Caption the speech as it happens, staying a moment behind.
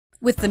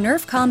With the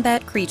Nerf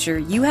Combat Creature,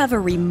 you have a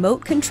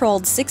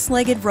remote-controlled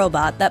six-legged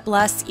robot that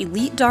blasts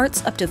elite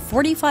darts up to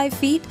 45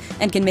 feet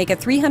and can make a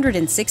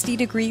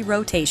 360-degree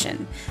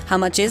rotation. How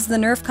much is the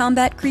Nerf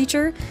Combat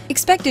Creature?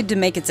 Expected to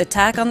make its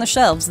attack on the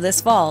shelves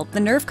this fall, the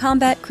Nerf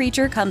Combat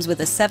Creature comes with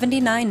a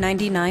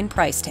 $79.99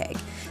 price tag.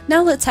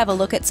 Now let's have a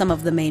look at some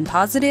of the main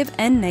positive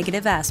and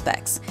negative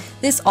aspects.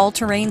 This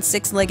all-terrain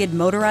six-legged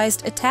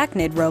motorized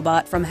attacknid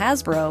robot from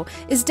Hasbro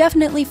is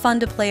definitely fun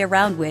to play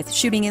around with,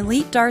 shooting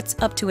elite darts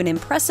up to an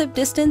impressive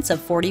distance of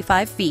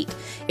 45 feet.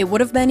 It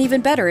would have been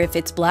even better if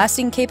its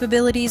blasting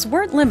capabilities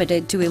weren't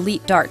limited to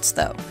elite darts,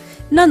 though.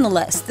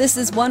 Nonetheless, this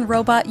is one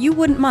robot you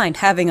wouldn't mind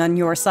having on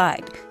your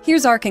side.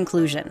 Here's our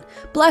conclusion.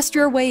 Blast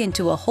your way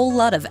into a whole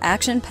lot of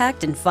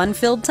action-packed and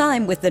fun-filled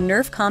time with the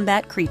Nerf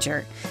Combat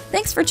Creature.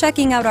 Thanks for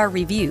checking out our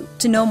review.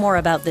 To know more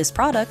about this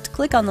product,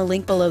 click on the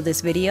link below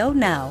this video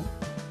now.